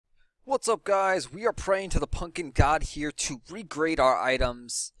What's up, guys? We are praying to the pumpkin god here to regrade our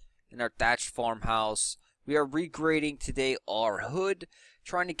items in our thatched farmhouse. We are regrading today our hood,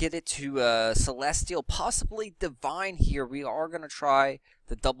 trying to get it to celestial, possibly divine here. We are going to try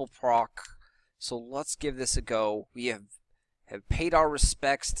the double proc, so let's give this a go. We have paid our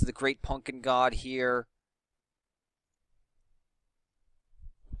respects to the great pumpkin god here.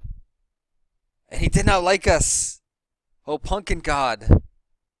 And he did not like us. Oh, pumpkin god.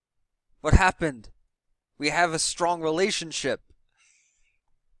 What happened? We have a strong relationship.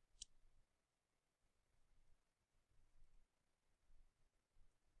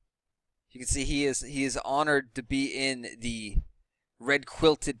 You can see he is honored to be in the red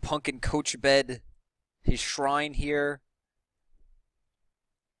quilted pumpkin coach bed, his shrine here.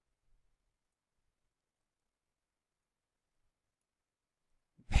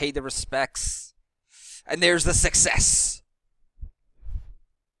 Pay the respects. And there's the success.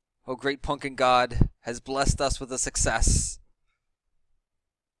 Oh, great pumpkin god has blessed us with a success.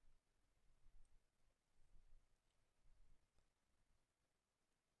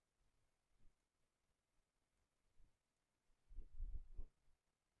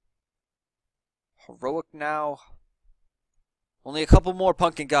 Heroic now. Only a couple more,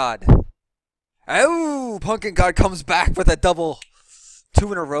 pumpkin god. Oh, pumpkin god comes back with a double.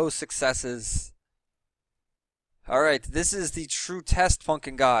 2 in a row successes. Alright, this is the true test,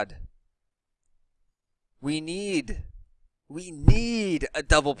 pumpkin god. We need a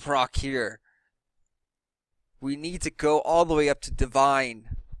double proc here. We need to go all the way up to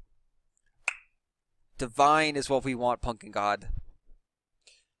divine. Divine is what we want, pumpkin god.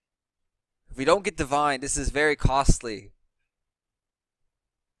 If we don't get divine, this is very costly.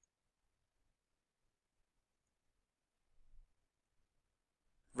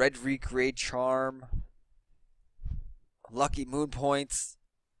 Red regrade charm. Lucky moon points.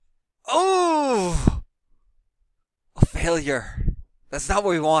 Oh! A failure. That's not what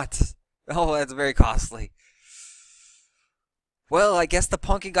we want. Oh, that's very costly. Well, I guess the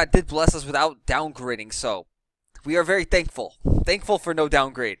pumpkin god did bless us without downgrading, so we are very thankful. Thankful for no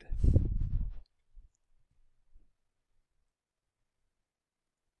downgrade.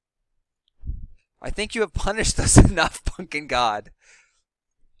 I think you have punished us enough, pumpkin god.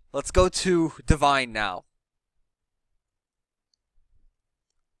 Let's go to divine now.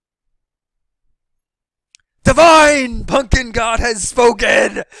 Divine! Pumpkin god has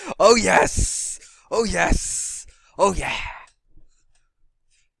spoken! Oh yes! Oh yes! Oh yeah!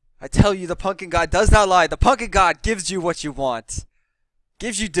 I tell you, the pumpkin god does not lie. The pumpkin god gives you what you want.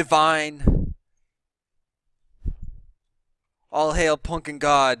 Gives you divine. All hail pumpkin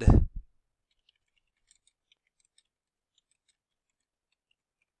god.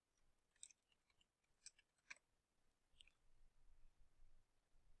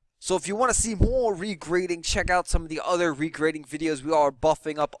 So if you want to see more regrading, check out some of the other regrading videos. We are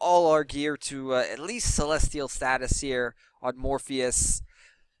buffing up all our gear to at least celestial status here on Morpheus.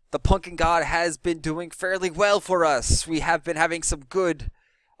 The pumpkin god has been doing fairly well for us. We have been having some good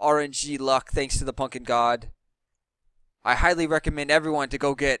RNG luck thanks to the pumpkin god. I highly recommend everyone to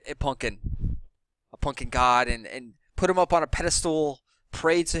go get a pumpkin god, and put him up on a pedestal,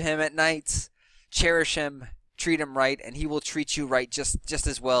 pray to him at night, cherish him, treat him right, and he will treat you right just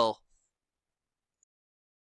as well.